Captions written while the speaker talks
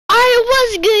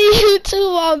What's good,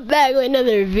 YouTube? I'm back with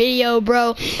another video,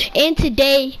 bro. And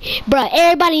today, bro,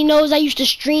 everybody knows I used to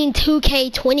stream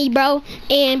 2K20, bro.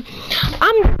 And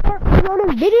I'm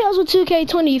uploading videos with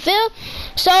 2K20, you feel?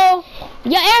 So,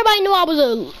 yeah, everybody knew I was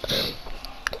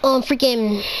a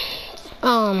freaking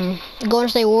Golden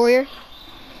State Warrior.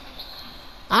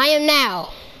 I am now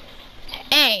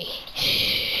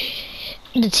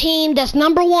the team that's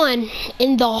 #1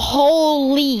 in the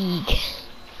whole league.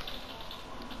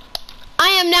 I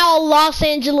am now a Los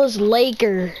Angeles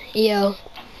Laker, yo.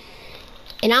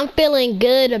 And I'm feeling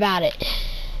good about it.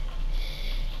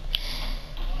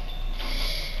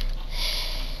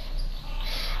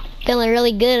 Feeling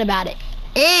really good about it.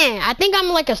 And I think I'm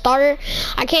like a starter.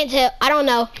 I can't tell. I don't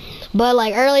know. But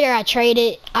like earlier I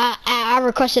traded. I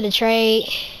requested a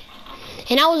trade.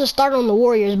 And I was a starter on the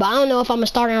Warriors. But I don't know if I'm a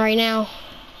starter right now.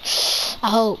 I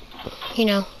hope. You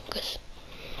know. Cause,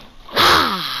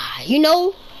 you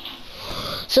know.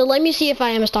 So let me see if I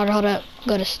am a starter. Hold up.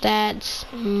 Go to stats.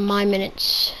 My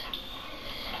minutes.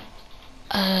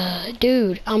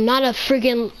 Dude, I'm not a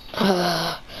freaking.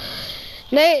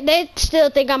 They still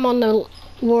think I'm on the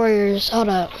Warriors. Hold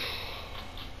up.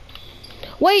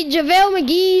 Wait, JaVale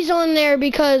McGee's on there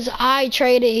because I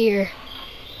traded here.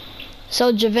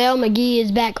 So JaVale McGee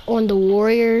is back on the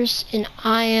Warriors, and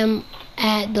I am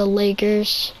at the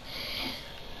Lakers.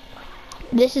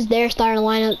 This is their starting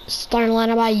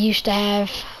lineup I used to have.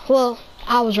 Well,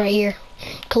 I was right here.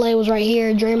 Clay was right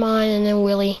here, Draymond, and then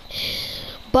Willie.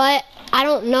 But I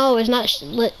don't know. It's not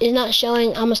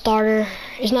showing I'm a starter.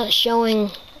 It's not showing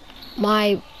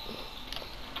my.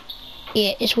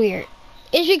 Yeah, it's weird.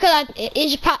 It's because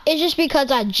it's just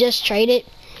because I just traded,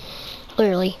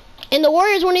 literally. And the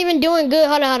Warriors weren't even doing good.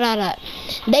 Hold on.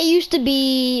 They used to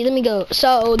be, let me go.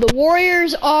 So the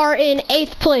Warriors are in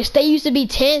 8th place. They used to be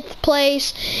 10th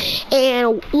place.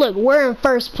 And look, we're in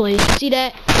 1st place. See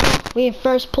that? We in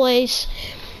 1st place.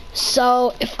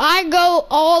 So if I go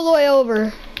all the way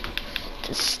over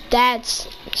to stats,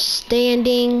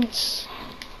 standings.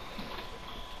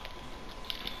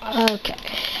 Okay.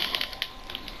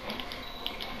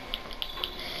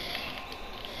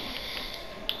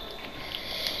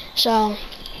 So,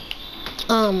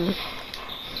 I'm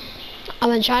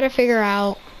gonna try to figure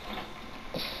out,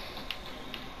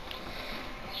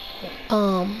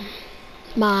 I'm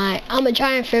gonna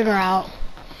try and figure out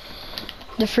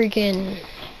the freaking,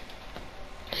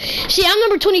 see, I'm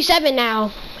number 27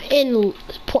 now in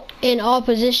all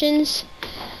positions,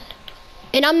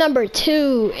 and I'm number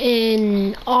 2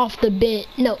 in off the bench.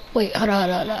 No, wait, hold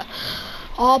on.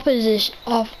 All position,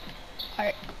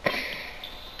 alright.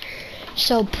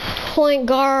 So point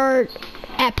guard,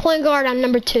 at point guard I'm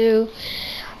number 2,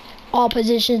 all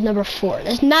positions number 4.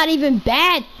 That's not even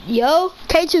bad, yo.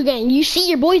 K2 game, you see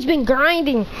your boy's been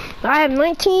grinding. I have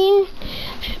 19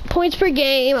 points per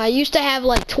game. I used to have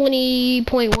like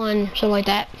 20.1, something like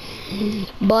that.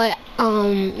 But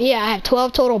yeah, I have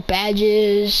 12 total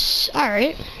badges.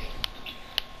 Alright.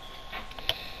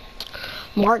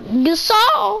 Mark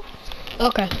Gasol.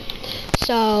 Okay.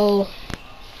 So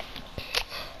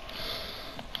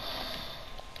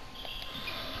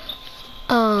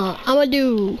I'm gonna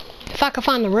do, if I can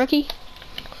find the rookie.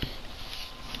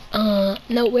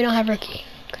 No, we don't have rookie.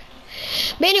 Okay.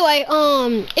 But anyway,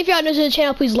 if y'all new to the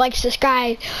channel, please like,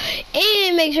 subscribe,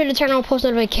 and make sure to turn on post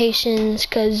notifications,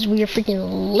 cause we are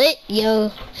freaking lit,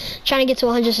 yo. Trying to get to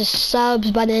 100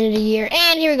 subs by the end of the year.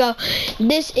 And here we go.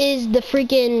 This is the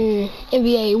freaking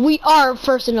NBA. We are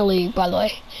 1st in the league, by the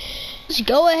way. Let's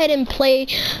go ahead and play.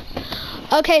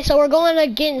 Okay, so we're going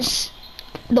against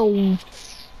the.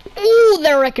 Ooh,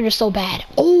 their record is so bad.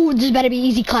 Oh, this better be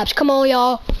easy claps. Come on,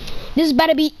 y'all. This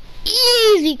better be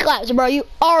easy claps, bro. You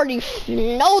already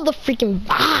know the freaking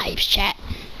vibes, chat.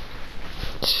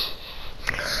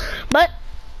 But,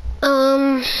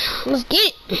 let's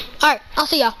get it. Alright, I'll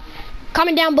see y'all.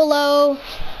 Comment down below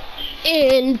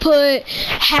and put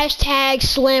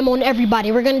 #slam on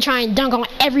everybody. We're gonna try and dunk on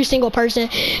every single person,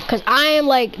 because I am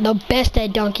like the best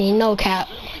at dunking, no cap.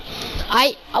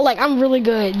 I'm really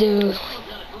good, dude.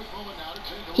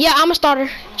 Yeah, I'm a starter.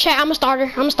 Chat, I'm a starter.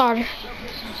 I'm starting,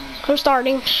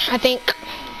 I think.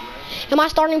 Am I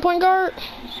starting point guard?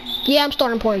 Yeah, I'm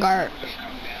starting point guard.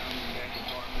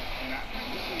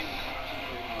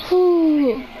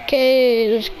 Whew. Okay,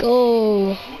 let's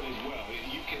go.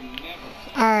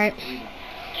 Alright.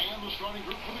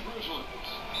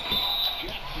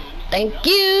 Thank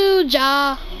you,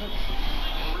 Ja.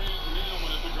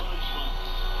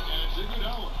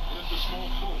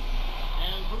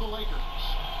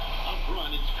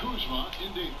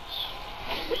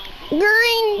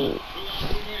 Green.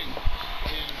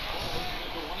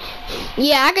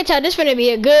 Yeah, I can tell this finna be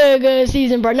a good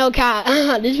season, bro. No cap.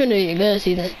 This finna be a good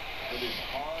season.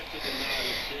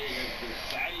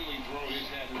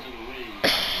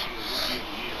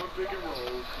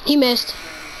 He missed.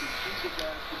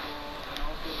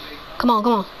 Come on,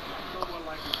 come on.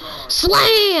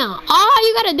 Slam! Oh,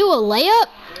 you gotta do a layup?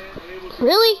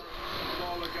 Really?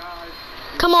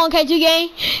 Come on, K2 gang.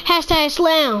 Hashtag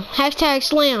slam. Hashtag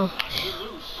slam.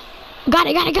 Got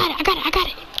it. I got it.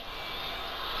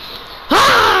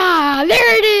 Ah,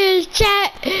 there it is,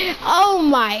 chat. Oh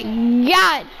my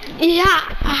god.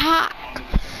 Yeah.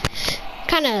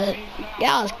 Kinda,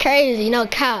 that was crazy, no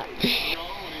cap.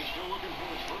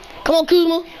 Come on,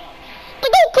 Kuzma. Let's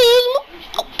go, Kuzma.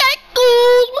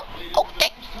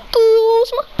 Okay,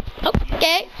 Kuzma.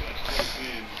 Okay.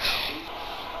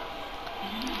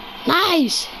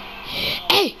 Nice.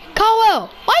 Hey, Caldwell,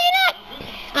 why you not?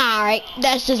 Alright,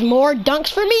 that's just more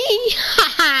dunks for me.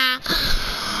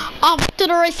 Off to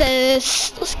the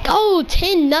races. Let's go.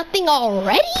 10-0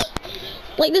 already?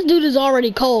 Like, this dude is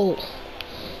already cold.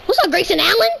 What's up, Grayson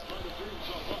Allen?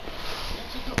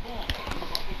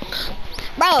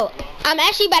 Bro, I'm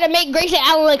actually about to make Grayson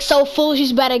Allen look so foolish.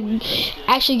 He's about to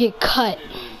actually get cut.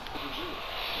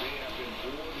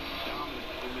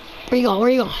 Where you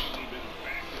going?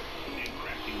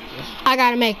 I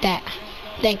gotta make that.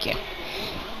 Thank you.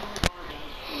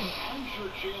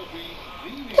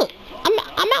 Look, I'm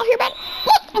out here about.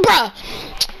 Look, bruh.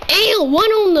 And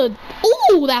one on the.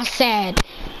 Ooh, that's sad.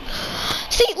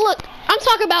 See, look, I'm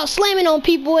talking about slamming on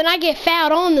people and I get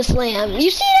fouled on the slam.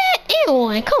 You see that? And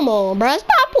one. Come on, bruh.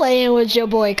 Stop playing with your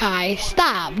boy Kai.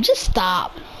 Stop. Just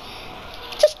stop.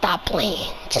 Just stop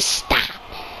playing. Just stop.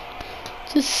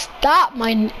 Just stop,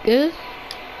 my nigga.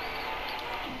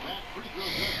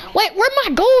 Wait, where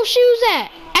my gold shoes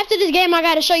at? After this game, I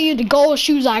gotta show you the gold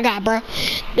shoes I got, bro.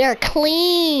 They're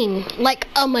clean, like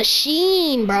a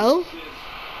machine, bro.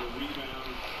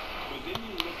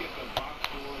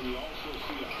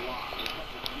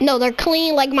 No, they're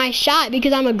clean like my shot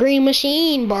because I'm a green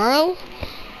machine, bro.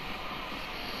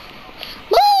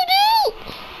 Move, dude.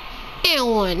 And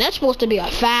one. That's supposed to be a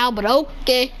foul, but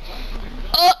okay.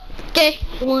 Okay.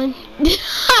 One.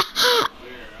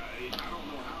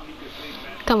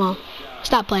 Come on.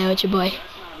 Stop playing with your boy.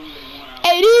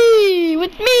 AD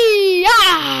with me.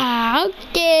 Ah,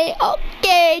 okay.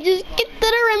 Just get to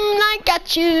the rim and I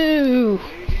got you.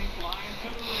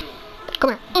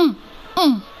 Come here.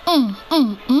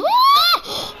 Ooh,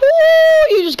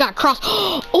 you just got crossed.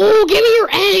 Oh, give me your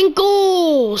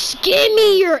ankles. Give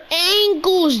me your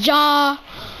ankles, Ja.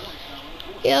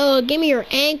 Yo, give me your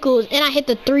ankles. And I hit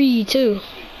the 3 too.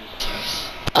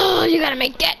 Oh, you gotta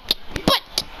make that. But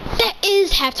that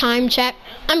is halftime, chat.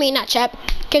 I mean, not chat.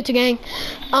 Get to gang.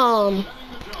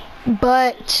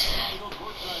 But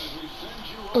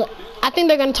look, I think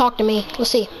they're gonna talk to me.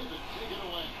 Let's see.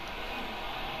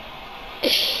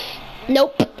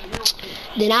 Nope.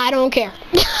 Then I don't care.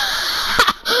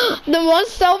 The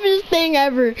most selfish thing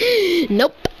ever.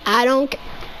 Nope. I don't care.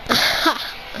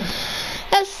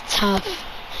 That's tough.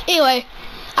 Anyway,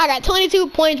 I got 22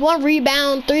 points, 1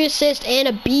 rebound, 3 assists, and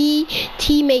a B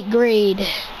teammate grade.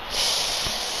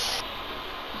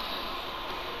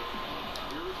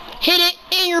 Hit it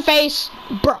in your face,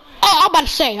 bro. Oh, I was about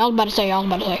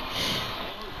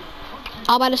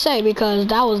to say because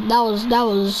that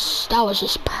was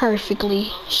just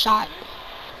perfectly shot.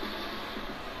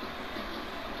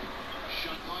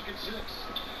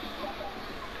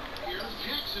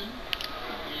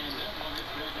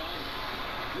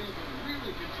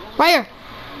 Right here.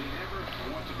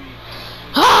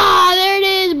 Ah, there it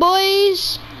is,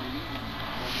 boys.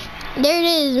 There it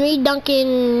is, me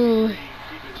dunking.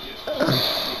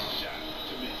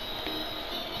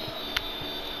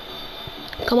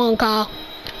 Come on, Kyle.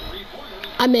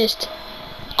 I missed.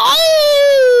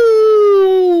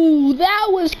 Oh,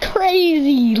 that was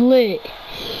crazy lit.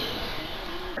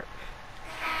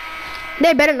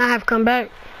 They better not have come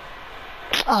back.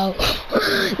 Oh,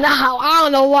 no, I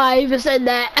don't know why I even said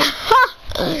that.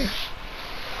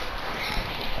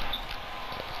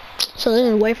 So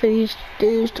they're gonna wait for these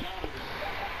dudes to.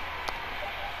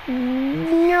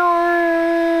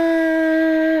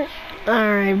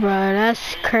 Alright, bro,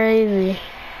 that's crazy.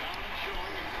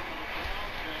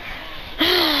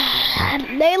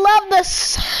 They love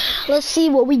us. Let's see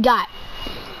what we got.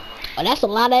 Oh, that's a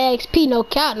lot of XP. No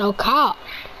count, no cop.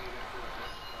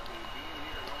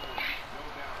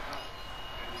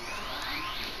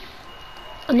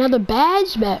 Another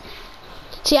badge bet.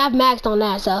 See, I've maxed on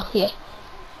that, so yeah.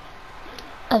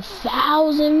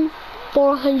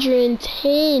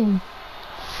 1,410.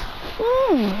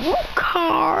 Oh,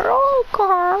 car.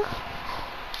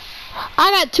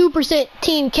 I got 2%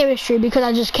 team chemistry because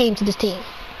I just came to this team.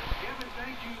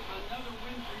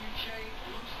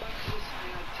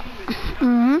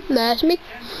 That's me.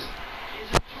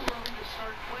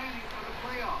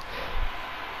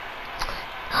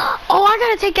 Oh, I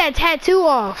gotta take that tattoo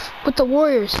off with the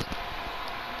Warriors.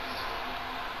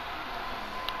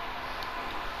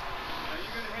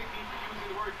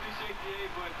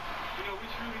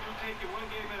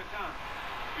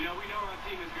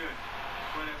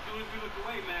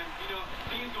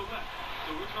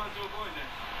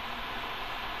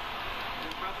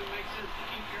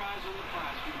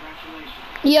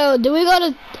 Yo, do we go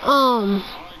to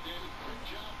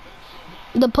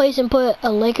the place and put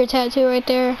a Laker tattoo right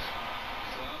there?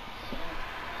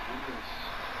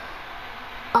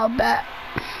 I'll bet.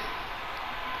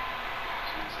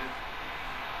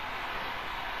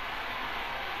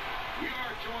 We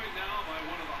are joined now by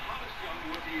one of the hottest young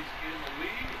rookies in the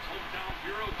league. It's hometown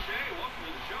hero Jay. Welcome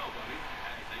to the show, buddy.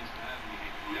 Hey, thanks for having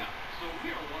me. Yeah. So we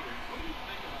are wondering, what do you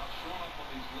think about showing up on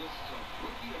these lists of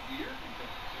rookie of the year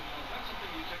contenders? Is that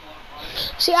something you take a lot of pride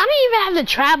in? See, I don't even have to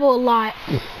travel a lot.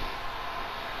 I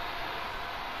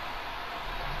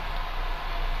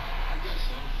guess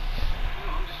so.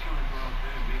 I'm just trying to go out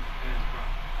there and make the fans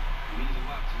proud. It means a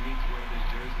lot to me to wear this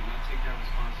jersey, and I take that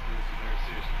responsibility very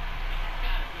seriously.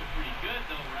 Gotta feel pretty good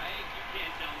though, right? You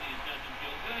can't tell me it doesn't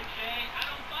feel good, Jay. I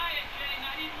don't buy it, Jay,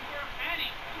 not even for a penny.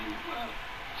 Well,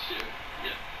 shit.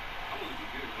 Yeah. I want to be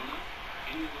good, don't I?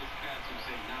 Any of those cats who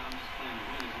say, nah, I'm just playing the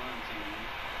winners line team,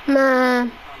 man.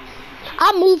 Nah.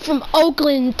 I moved from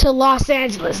Oakland to Los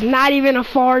Angeles, not even a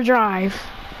far drive.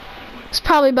 It's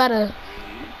probably about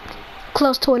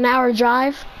close to an hour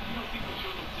drive.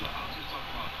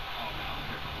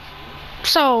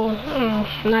 So,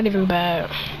 not even bad.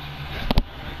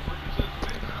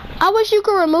 I wish you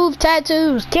could remove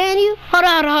tattoos. Can you? Hold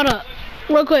up.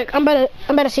 Real quick. I'm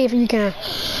better see if you can.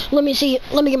 Let me see.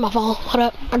 Let me get my phone. Hold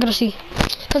up. I gotta see.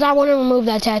 Cause I want to remove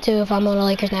that tattoo if I'm on the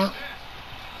Lakers now.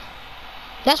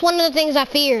 That's one of the things I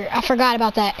fear. I forgot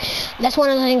about that. That's one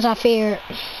of the things I fear.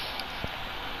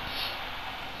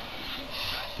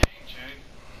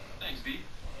 Thanks, D.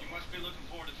 You must be looking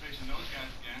forward to facing those guys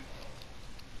again.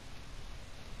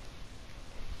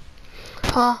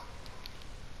 Huh?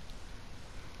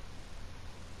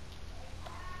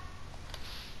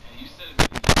 And you said it.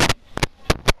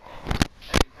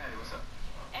 Hey, Patty, what's up?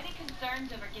 Any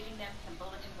concerns over giving them some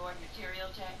bulletin board material,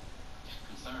 Jay?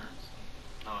 Concerns?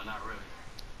 No, not really.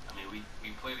 I mean, we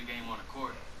play the game on the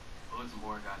court. Bulletin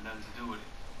board got nothing to do with it.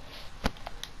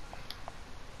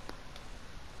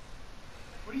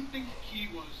 What do you think the key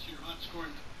was to your not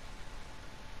scoring?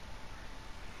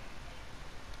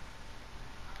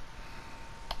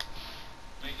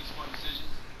 Making smart decisions.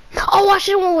 Oh, I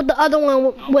should have went with the other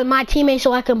one with my teammates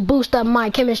so I can boost up my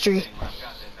chemistry. I've got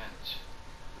the advantage.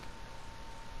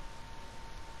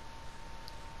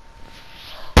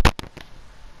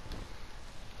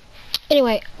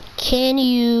 Anyway, can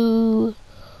you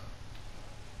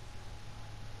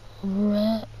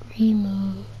remove?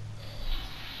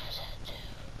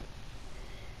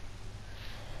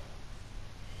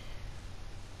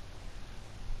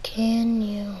 Can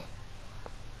you?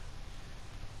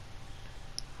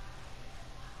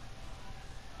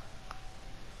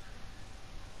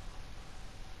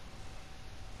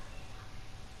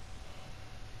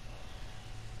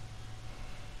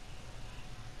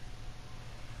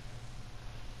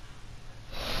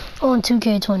 On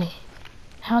 2K20,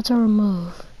 how to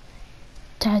remove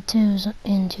tattoos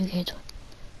in 2K20.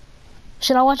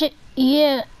 Should I watch it?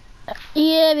 Yeah,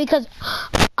 because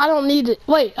I don't need it.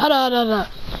 Wait, hold on.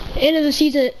 End of the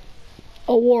season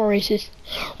award races.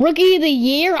 Rookie of the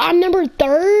year, I'm number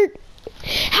 3rd.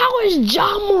 How is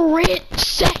John Morant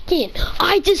 2nd?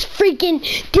 I just freaking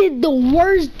did the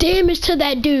worst damage to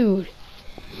that dude.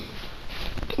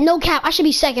 No cap, I should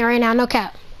be 2nd right now, no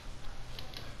cap.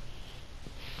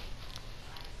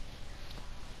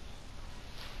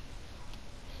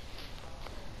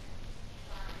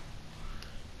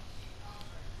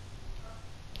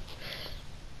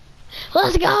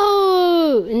 Let's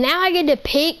go! Now I get to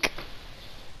pick.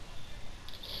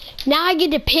 Now I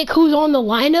get to pick who's on the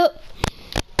lineup.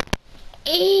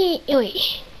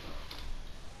 Wait.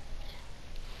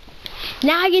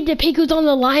 Now I get to pick who's on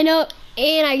the lineup,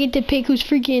 and I get to pick who's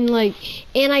freaking like,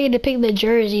 and I get to pick the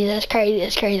jersey. That's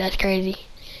crazy.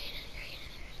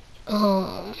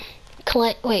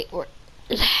 Wait.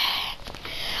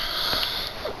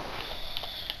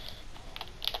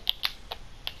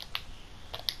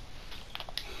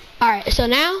 Alright, so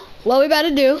now, what we about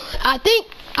to do, I think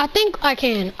I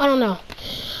can. I don't know.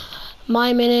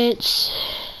 My minutes.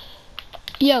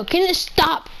 Yo, can it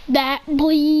stop that,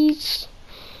 please.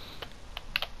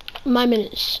 My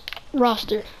minutes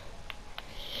roster.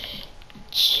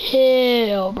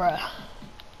 Chill, bruh.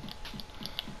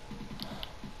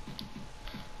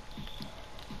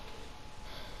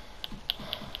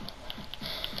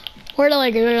 Where the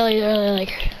Lakers? Where the Lakers? Where the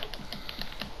Lakers?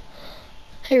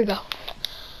 Here we go.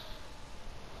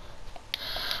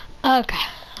 Okay,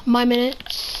 my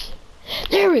minutes.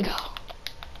 There we go.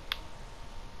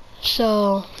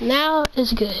 So now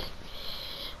it's good.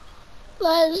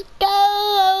 Let's go.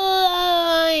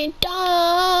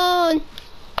 Done.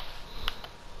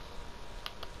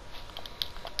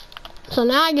 So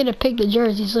now I get to pick the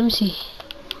jerseys. Let me see.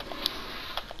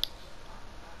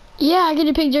 Yeah, I get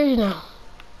to pick jerseys now.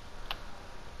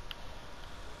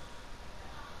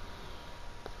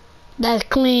 That's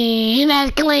clean.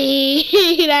 That's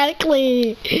clean. That's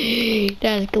clean.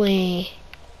 That's clean.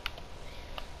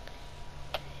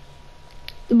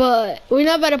 But we're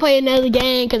not about to play another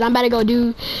game because I'm about to go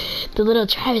do the little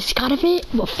Travis Scott event.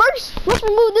 But first, let's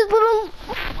remove this little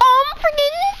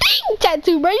freaking thing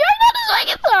tattoo, bro. You already know this, like,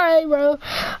 it's alright,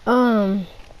 bro.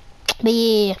 But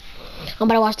yeah, I'm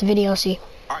about to watch the video and see.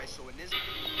 Alright, so in this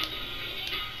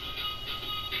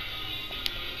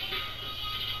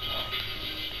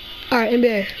Alright,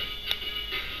 NBA.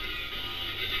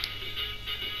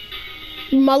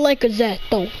 My Lakers at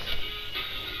though.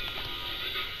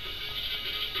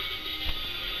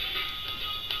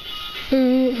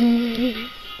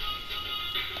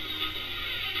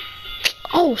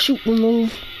 Oh shoot,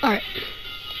 remove. Alright.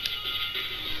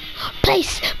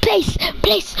 Place.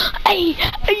 Hey.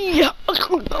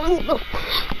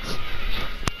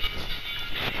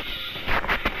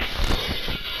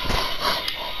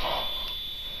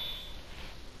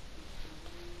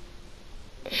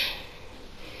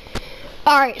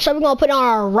 Alright, so we're gonna put on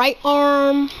our right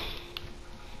arm.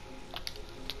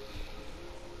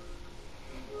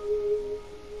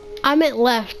 I meant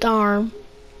left arm.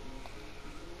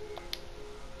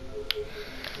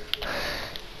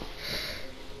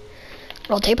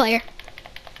 Rotate player.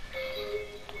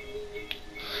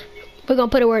 We're gonna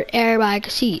put it where everybody can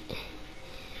see it.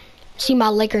 See my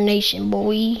Laker Nation,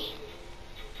 boy.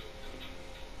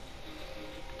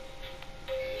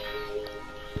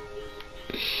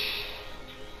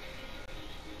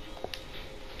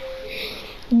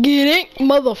 Get it,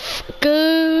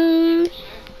 motherfucker.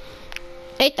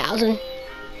 8,000.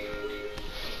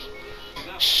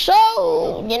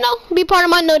 So, you know, be part of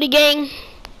my Nutty gang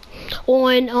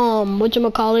on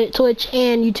whatchamacallit, Twitch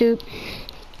and YouTube.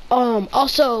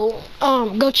 Also,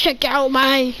 go check out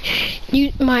my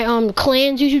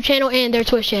clan's YouTube channel and their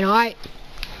Twitch channel. Alright.